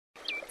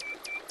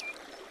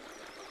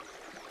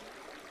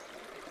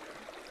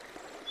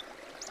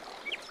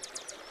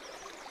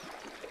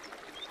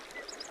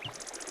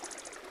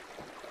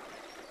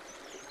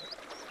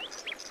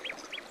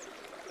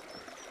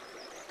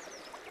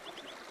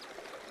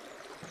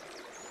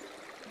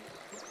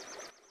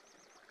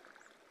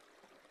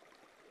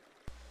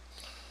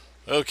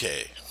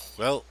Okay,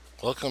 well,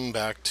 welcome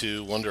back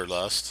to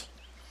Wanderlust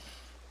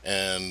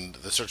and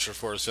the search for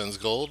Forrest Fenn's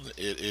gold.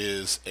 It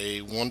is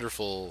a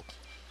wonderful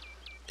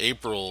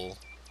April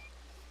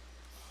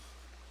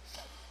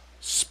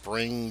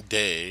spring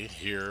day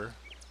here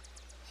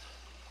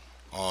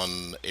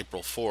on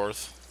April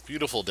 4th.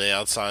 Beautiful day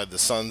outside, the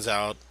sun's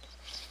out,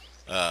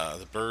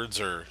 the birds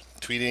are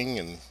tweeting,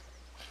 and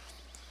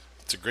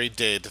it's a great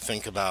day to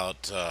think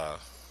about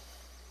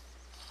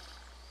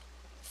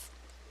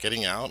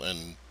getting out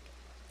and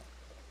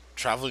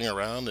traveling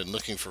around and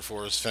looking for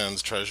Forrest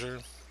Fenn's treasure.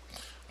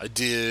 I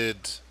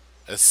did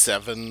a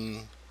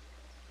 7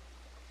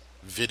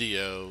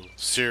 video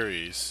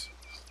series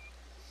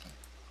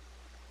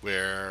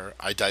where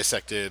I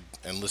dissected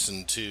and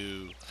listened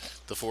to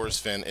the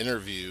Forrest Fenn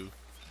interview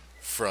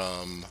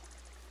from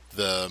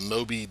the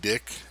Moby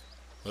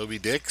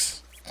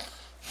Dicks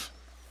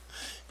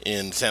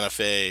in Santa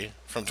Fe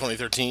from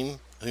 2013.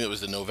 I think it was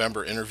the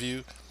November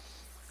interview.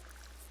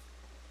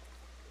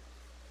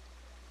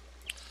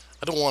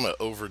 I don't want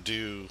to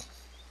overdo.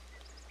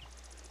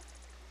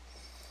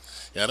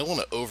 Yeah, I don't want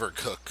to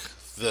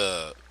overcook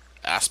the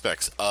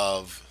aspects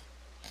of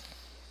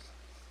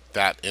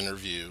that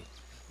interview,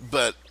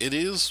 but it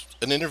is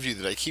an interview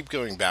that I keep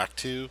going back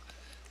to.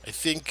 I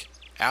think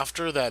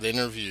after that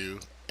interview,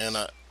 and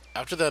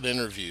after that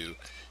interview,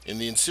 in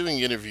the ensuing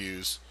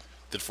interviews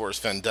that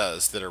Forrest Fenn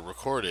does that are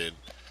recorded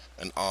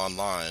and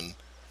online,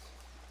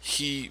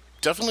 he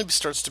definitely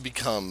starts to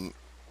become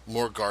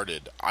more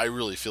guarded. I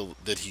really feel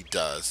that he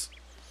does.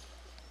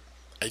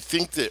 I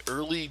think the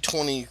early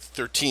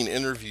 2013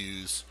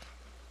 interviews,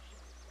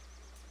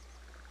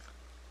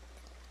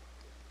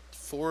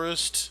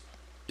 Forrest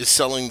is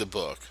selling the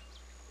book.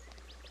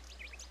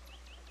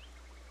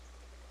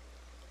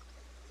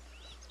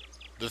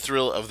 The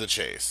Thrill of the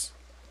Chase.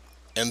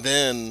 And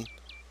then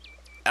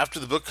after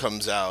the book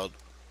comes out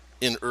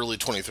in early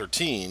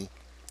 2013,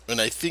 and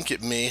I think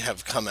it may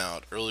have come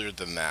out earlier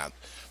than that,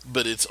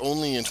 but it's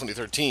only in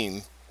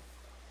 2013,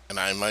 and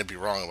I might be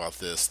wrong about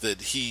this,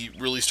 that he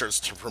really starts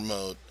to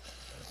promote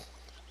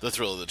The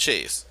Thrill of the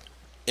Chase.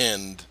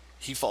 And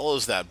he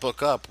follows that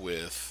book up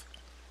with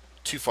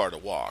Too Far to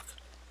Walk.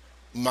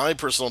 My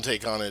personal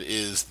take on it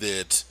is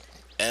that,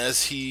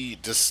 as he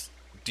just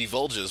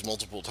divulges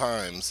multiple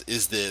times,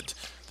 is that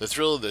The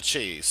Thrill of the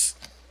Chase,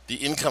 the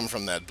income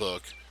from that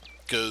book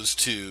goes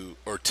to,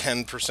 or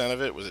 10% of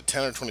it, was it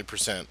 10 or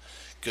 20%,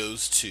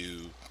 goes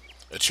to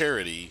a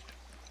charity.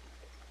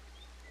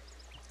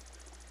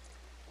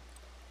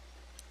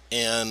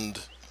 And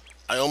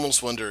I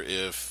almost wonder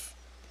if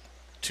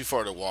Too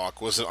Far to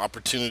Walk was an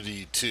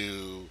opportunity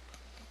to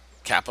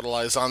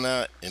capitalize on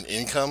that in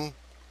income.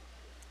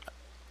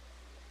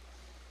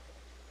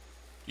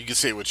 You can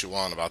say what you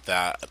want about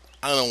that.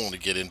 I don't want to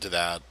get into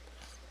that.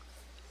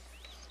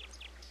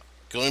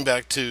 Going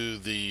back to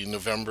the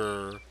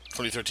November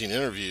 2013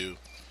 interview,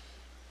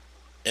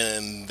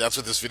 and that's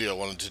what this video I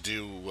wanted to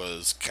do,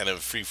 was kind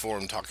of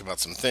freeform talk about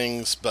some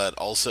things, but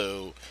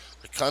also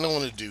I kind of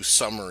want to do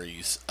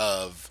summaries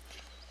of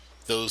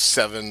those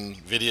 7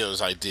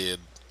 videos I did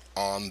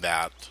on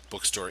that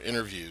bookstore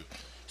interview.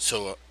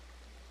 So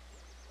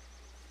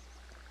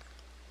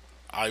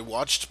I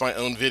watched my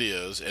own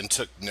videos and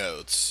took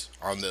notes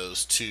on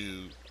those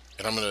two,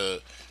 and I'm going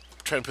to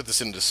try and put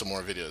this into some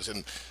more videos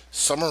and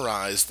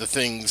summarize the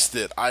things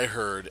that I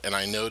heard and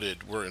I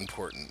noted were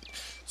important.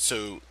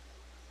 So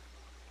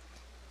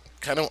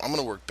I'm going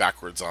to work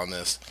backwards on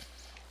this.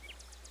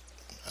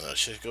 I don't know,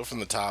 should I go from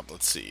the top?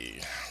 Let's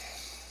see.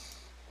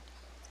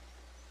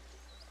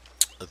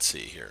 Let's see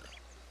here.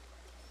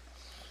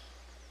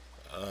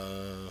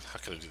 How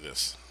can I do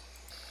this?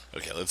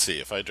 Okay, let's see.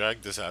 If I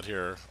drag this out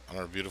here on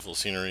our beautiful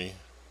scenery.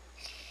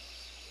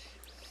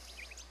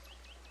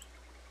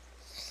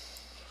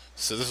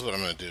 So this is what I'm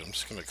going to do. I'm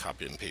just going to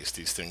copy and paste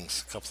these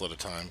things a couple at a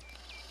time.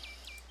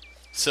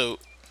 So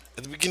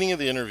at the beginning of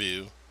the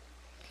interview,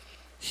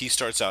 he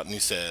starts out and he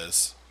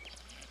says,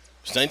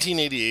 "It was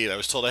 1988. I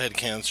was told I had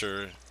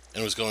cancer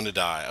and was going to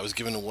die. I was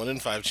given a 1 in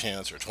 5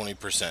 chance, or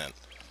 20%.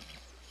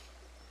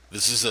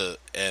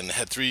 And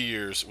had 3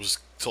 years, was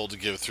told to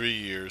give 3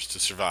 years to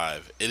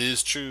survive. It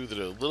is true that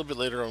a little bit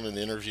later on in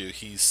the interview,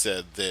 he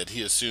said that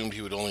he assumed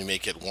he would only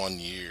make it 1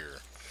 year.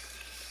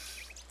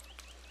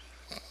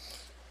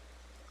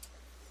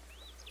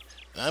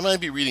 I might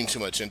be reading too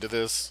much into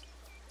this,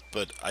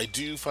 but I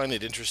do find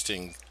it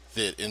interesting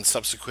that in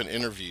subsequent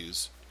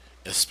interviews,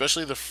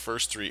 especially the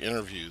first 3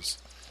 interviews,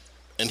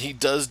 and he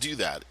does do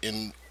that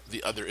in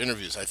the other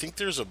interviews. I think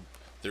there's a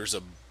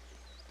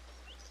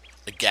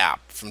gap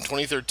from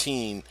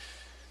 2013.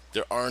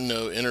 There are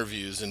no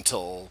interviews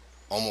until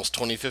almost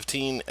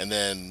 2015, and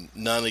then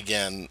none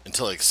again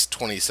until like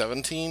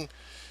 2017.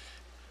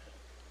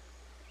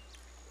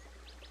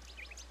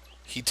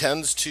 He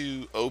tends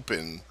to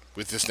open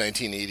with this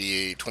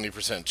 1988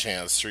 20%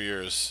 chance, 3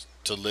 years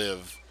to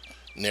live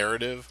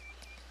narrative.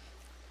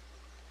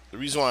 The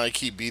reason why I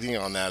keep beating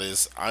on that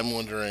is I'm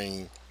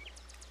wondering,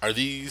 are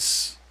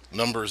these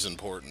numbers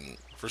important?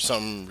 For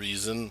some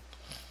reason,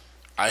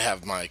 I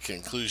have my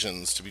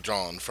conclusions to be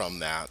drawn from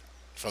that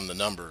from the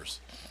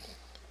numbers.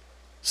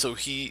 So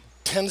he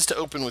tends to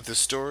open with this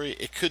story.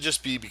 It could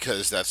just be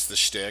because that's the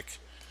shtick.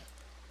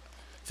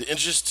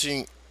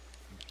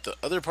 The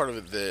other part of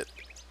it that,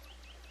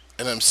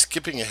 and I'm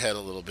skipping ahead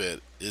a little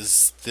bit,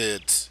 is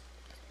that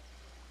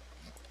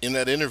in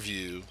that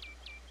interview,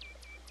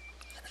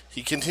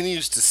 he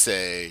continues to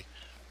say,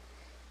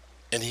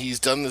 and he's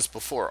done this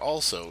before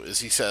also, is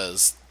he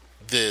says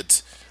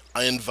that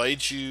I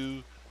invite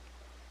you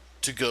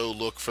to go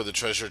look for the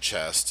treasure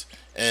chest,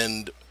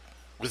 and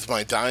with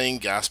my dying,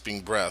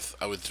 gasping breath,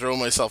 I would throw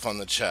myself on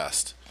the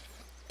chest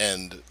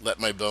and let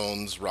my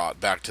bones rot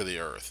back to the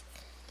earth.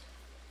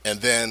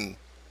 And then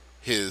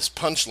his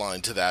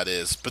punchline to that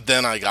is, but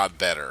then I got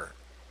better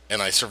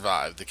and I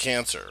survived the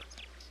cancer.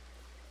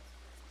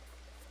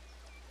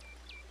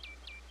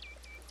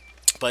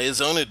 By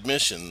his own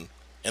admission,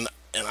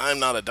 and I'm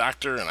not a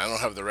doctor and I don't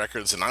have the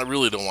records and I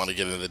really don't want to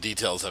get into the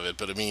details of it,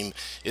 but I mean,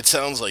 it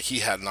sounds like he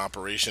had an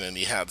operation and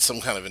he had some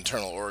kind of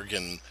internal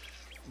organ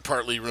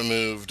partly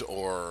removed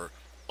or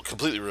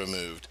completely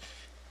removed,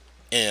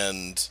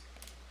 and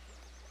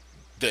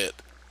that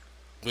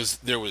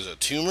there was a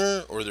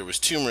tumor or there was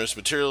tumorous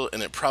material,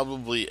 and it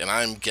probably, and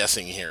I'm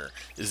guessing here,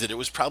 is that it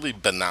was probably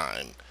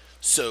benign.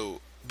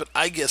 So, but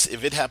I guess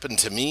if it happened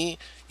to me,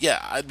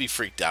 yeah, I'd be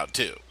freaked out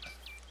too.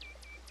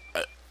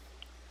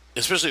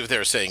 Especially if they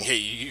were saying, hey,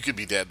 you could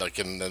be dead like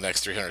in the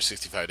next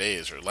 365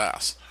 days or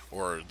less.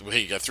 Or,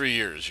 hey, you got 3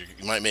 years, you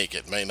might make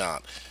it, might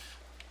not.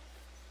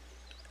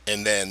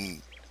 And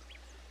then,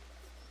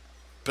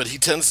 but he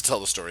tends to tell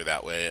the story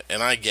that way,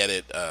 and I get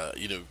it,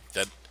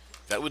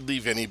 that would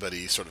leave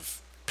anybody sort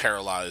of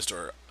paralyzed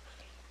or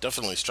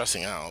definitely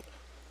stressing out.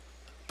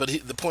 But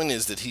the point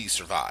is that he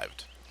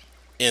survived.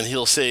 And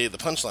he'll say, the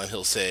punchline,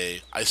 he'll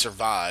say, I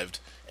survived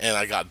and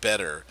I got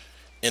better,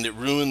 and it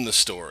ruined the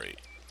story.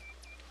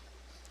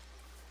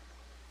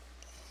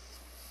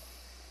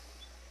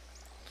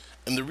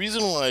 And the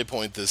reason why I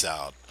point this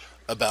out,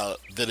 about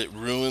that it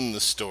ruined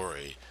the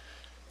story,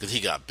 that he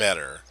got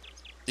better,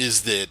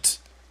 is that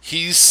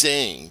he's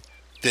saying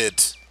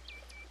that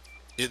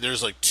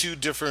there's like two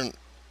different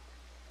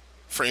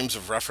frames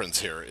of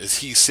reference here. Is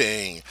he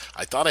saying,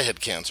 I thought I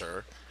had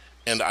cancer,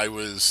 and I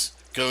was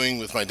going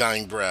with my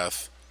dying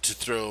breath to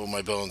throw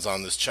my bones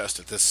on this chest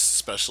at this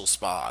special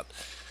spot,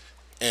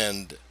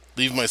 and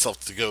leave myself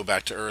to go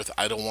back to Earth.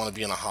 I don't want to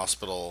be in a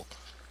hospital.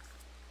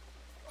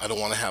 I don't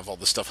want to have all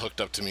this stuff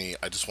hooked up to me.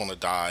 I just want to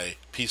die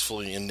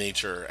peacefully in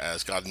nature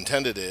as God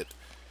intended it.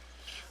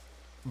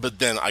 But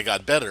then I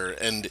got better,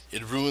 and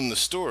it ruined the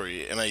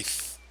story. And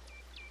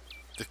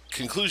the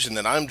conclusion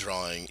that I'm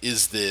drawing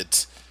is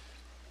that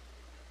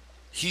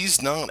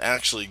he's not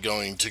actually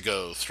going to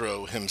go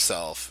throw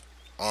himself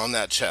on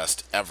that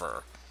chest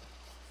ever.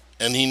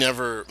 And he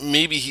never,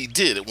 maybe he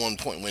did at one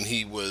point when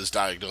he was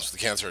diagnosed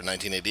with cancer in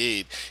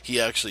 1988. He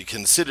actually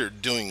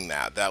considered doing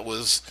that. That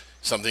was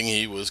something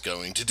he was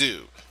going to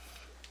do.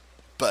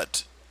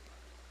 But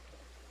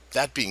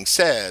that being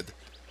said,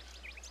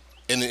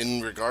 and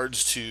in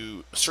regards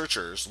to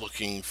searchers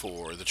looking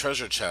for the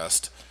treasure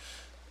chest,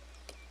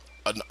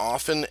 an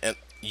often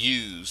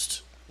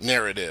used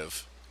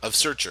narrative of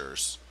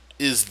searchers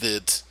is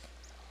that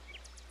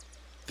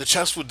the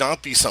chest would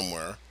not be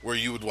somewhere where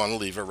you would want to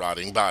leave a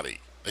rotting body,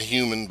 a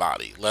human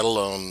body, let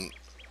alone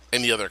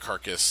any other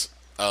carcass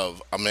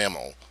of a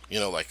mammal,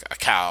 like a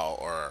cow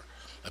or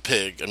a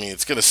pig. I mean,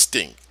 it's going to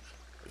stink.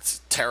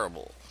 It's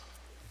terrible.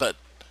 But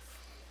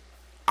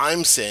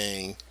I'm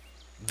saying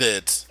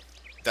that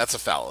that's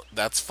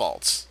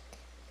false.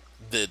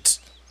 That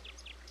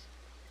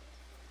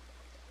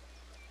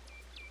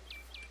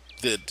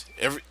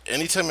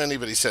anytime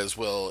anybody says,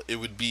 well, it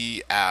would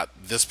be at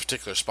this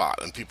particular spot,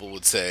 and people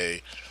would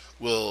say,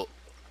 well,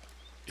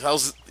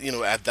 how's,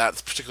 at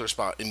that particular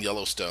spot in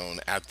Yellowstone,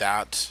 at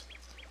that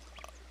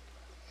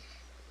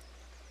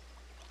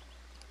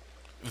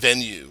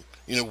venue,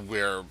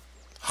 where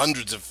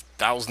hundreds of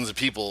thousands of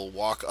people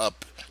walk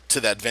up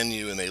to that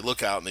venue and they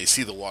look out and they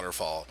see the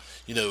waterfall.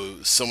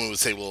 Someone would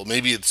say, well,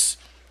 maybe it's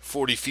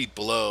 40 feet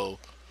below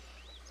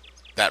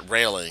that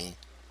railing,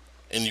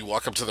 and you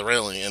walk up to the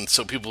railing, and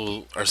so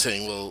people are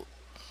saying, well,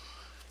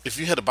 if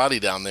you had a body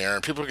down there,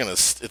 people are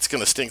it's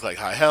gonna stink like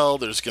high hell.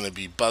 There's gonna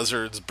be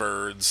buzzards,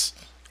 birds,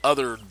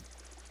 other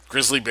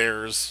grizzly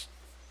bears,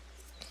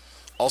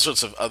 all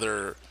sorts of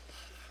other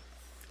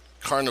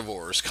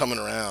carnivores coming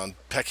around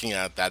pecking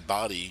at that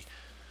body.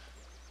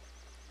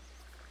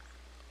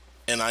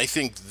 And I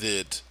think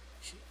that,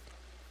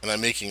 and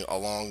I'm making a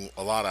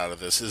lot out of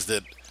this, is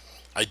that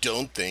I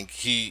don't think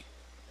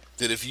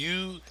that if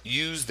you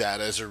use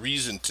that as a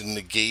reason to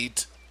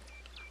negate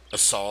a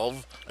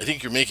solve, I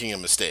think you're making a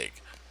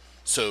mistake.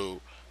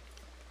 So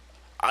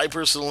I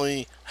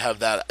personally have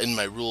that in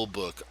my rule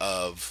book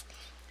of,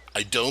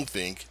 I don't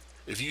think,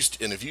 if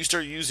you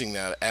start using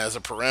that as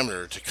a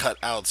parameter to cut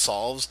out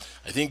solves,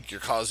 I think you're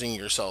causing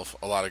yourself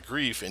a lot of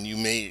grief, and you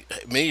may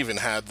even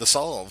have the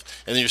solve,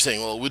 and then you're saying,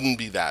 well, it wouldn't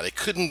be that. It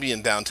couldn't be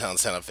in downtown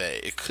Santa Fe.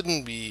 It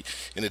couldn't be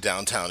in a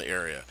downtown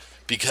area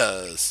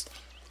because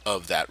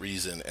of that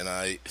reason, and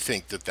I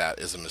think that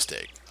is a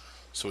mistake.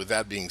 So with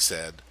that being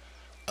said,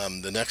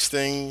 the next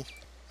thing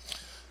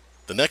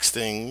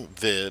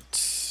that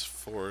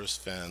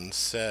Forrest Fenn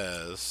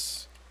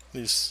says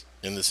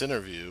in this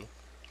interview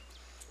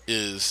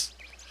is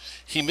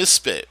he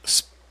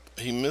misspoke.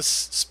 He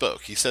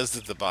misspoke. He says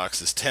that the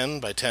box is 10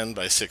 by 10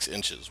 by 6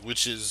 inches,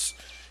 which is,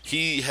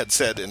 he had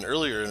said in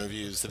earlier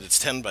interviews that it's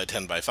 10 by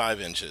 10 by 5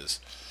 inches.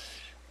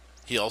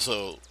 He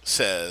also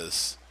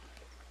says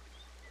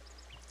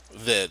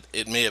that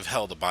it may have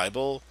held a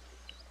Bible,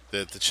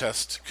 that the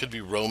chest could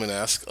be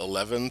Romanesque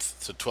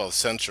 11th to 12th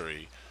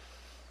century.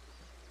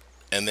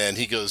 And then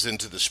he goes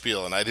into the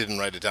spiel, and I didn't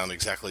write it down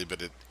exactly,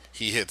 but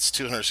he hits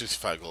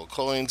 265 gold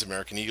coins,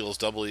 American eagles,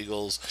 double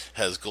eagles,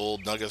 has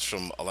gold nuggets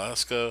from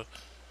Alaska.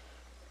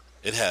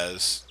 It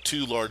has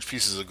 2 large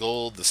pieces of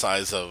gold the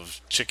size of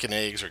chicken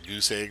eggs or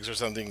goose eggs or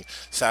something,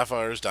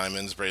 sapphires,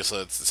 diamonds,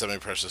 bracelets,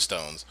 semi-precious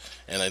stones.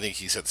 And I think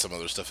he said some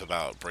other stuff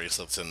about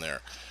bracelets in there.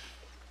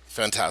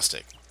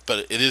 Fantastic.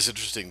 But it is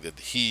interesting that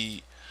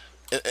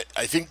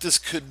I think this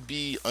could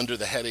be under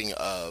the heading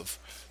of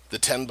the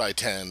 10 by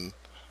 10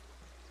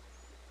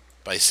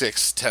 by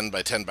 6, 10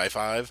 by 10 by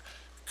 5,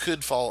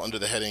 could fall under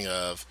the heading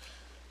of,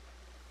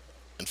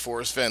 and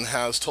Forrest Fenn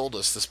has told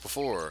us this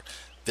before,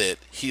 that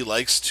he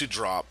likes to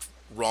drop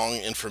wrong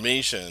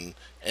information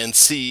and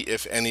see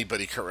if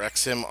anybody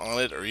corrects him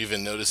on it or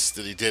even notices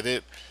that he did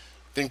it.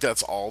 I think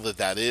that's all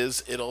that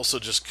is. It also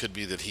just could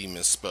be that he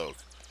misspoke.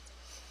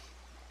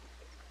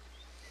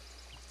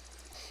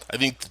 I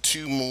think the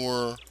 2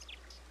 more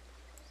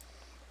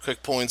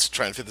quick points to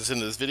try and fit this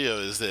into this video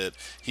is that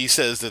he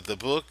says that the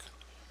book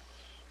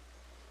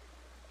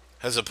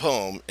has a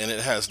poem and it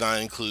has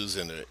 9 clues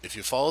in it. If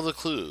you follow the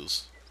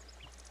clues,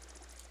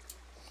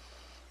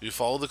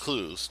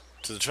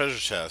 to the treasure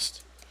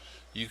chest,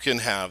 you can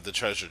have the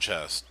treasure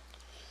chest.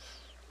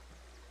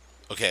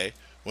 Okay,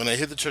 when I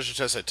hit the treasure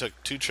chest, I took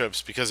 2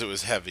 trips because it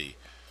was heavy.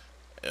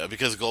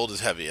 Because gold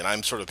is heavy, and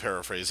I'm sort of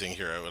paraphrasing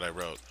here what I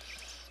wrote.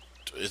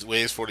 It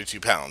weighs 42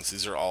 pounds.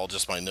 These are all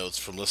just my notes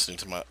from listening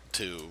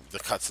to the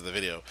cuts of the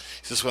video.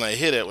 He says, when I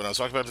hit it, when I was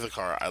walking back to the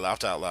car, I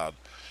laughed out loud.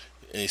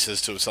 And he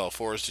says to himself,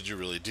 Forrest, did you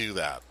really do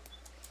that?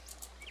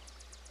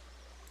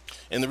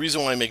 And the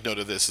reason why I make note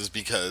of this is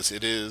because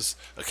it is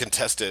a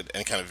contested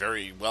and kind of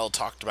very well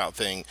talked about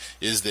thing,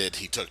 is that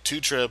he took 2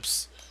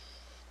 trips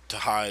to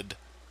hide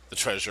the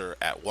treasure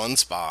at one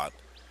spot,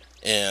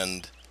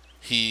 and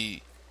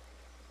he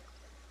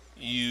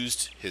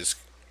used his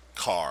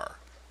car.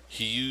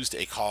 He used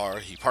a car.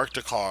 He parked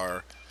a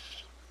car.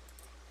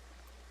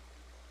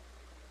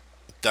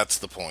 That's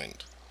the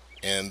point.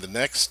 And the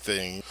next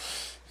thing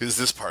is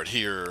this part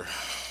here.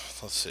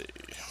 Let's see.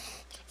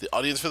 The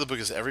audience for the book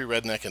is every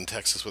redneck in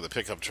Texas with a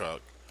pickup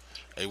truck,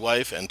 a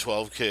wife, and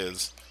 12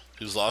 kids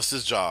who's lost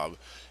his job.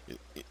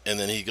 And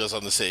then he goes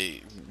on to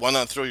say, why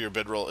not throw your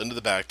bedroll into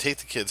the back, take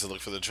the kids and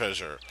look for the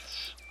treasure?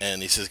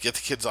 And he says, get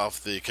the kids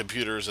off the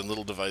computers and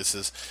little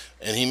devices.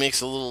 And he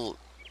makes a little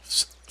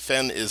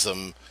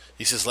Fennism.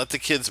 He says, let the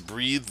kids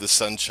breathe the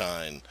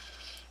sunshine.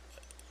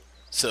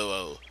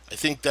 So I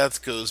think that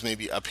goes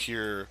maybe up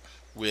here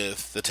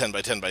with the 10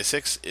 by 10 by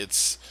 6.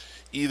 It's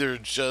either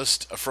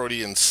just a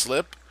Freudian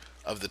slip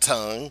of the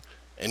tongue,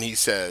 and he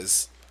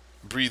says,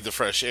 breathe the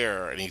fresh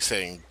air, and he's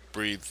saying,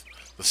 breathe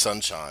the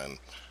sunshine.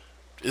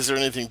 Is there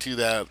anything to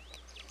that?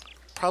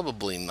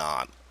 Probably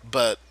not.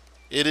 But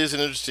it is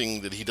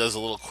interesting that he does a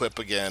little quip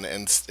again,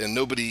 and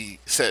nobody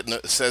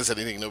says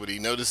anything, nobody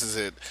notices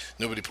it,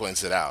 nobody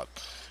points it out.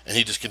 And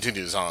he just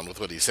continues on with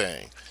what he's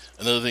saying.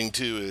 Another thing,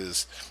 too,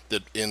 is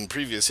that in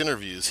previous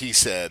interviews, he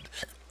said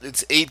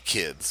it's 8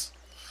 kids.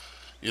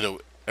 You know,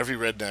 every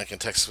redneck in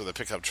Texas with a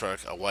pickup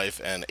truck, a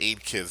wife, and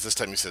 8 kids. This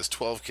time he says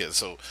 12 kids.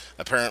 So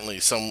apparently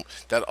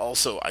that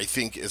also, I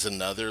think, is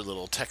another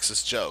little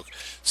Texas joke.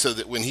 So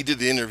that when he did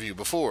the interview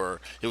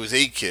before, it was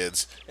 8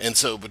 kids. And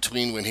so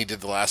between when he did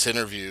the last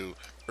interview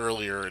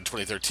earlier in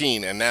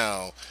 2013 and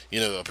now, you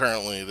know,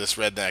 apparently this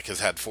redneck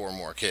has had 4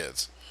 more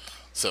kids.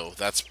 So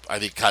that's, I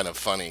think, kind of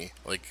funny.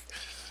 Like,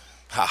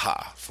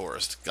 haha,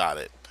 Forrest, got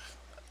it.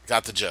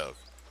 Got the joke.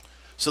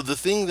 So the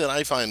thing that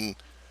I find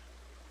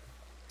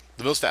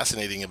the most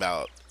fascinating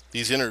about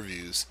these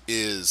interviews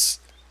is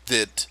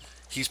that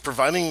he's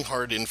providing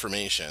hard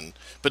information,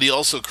 but he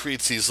also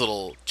creates these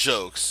little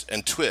jokes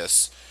and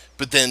twists.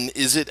 But then,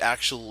 is it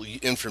actual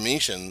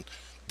information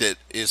that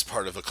is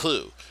part of a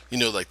clue? You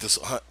know, like this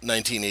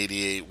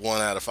 1988,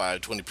 1 out of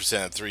 5,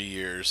 20%, 3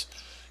 years.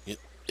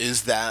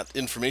 Is that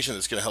information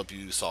that's going to help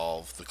you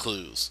solve the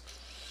clues?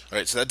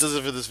 Alright, so that does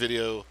it for this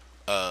video.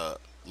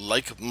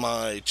 Like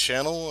my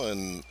channel,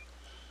 and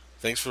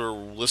thanks for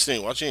listening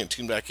and watching, and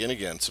tune back in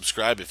again.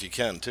 Subscribe if you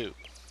can, too.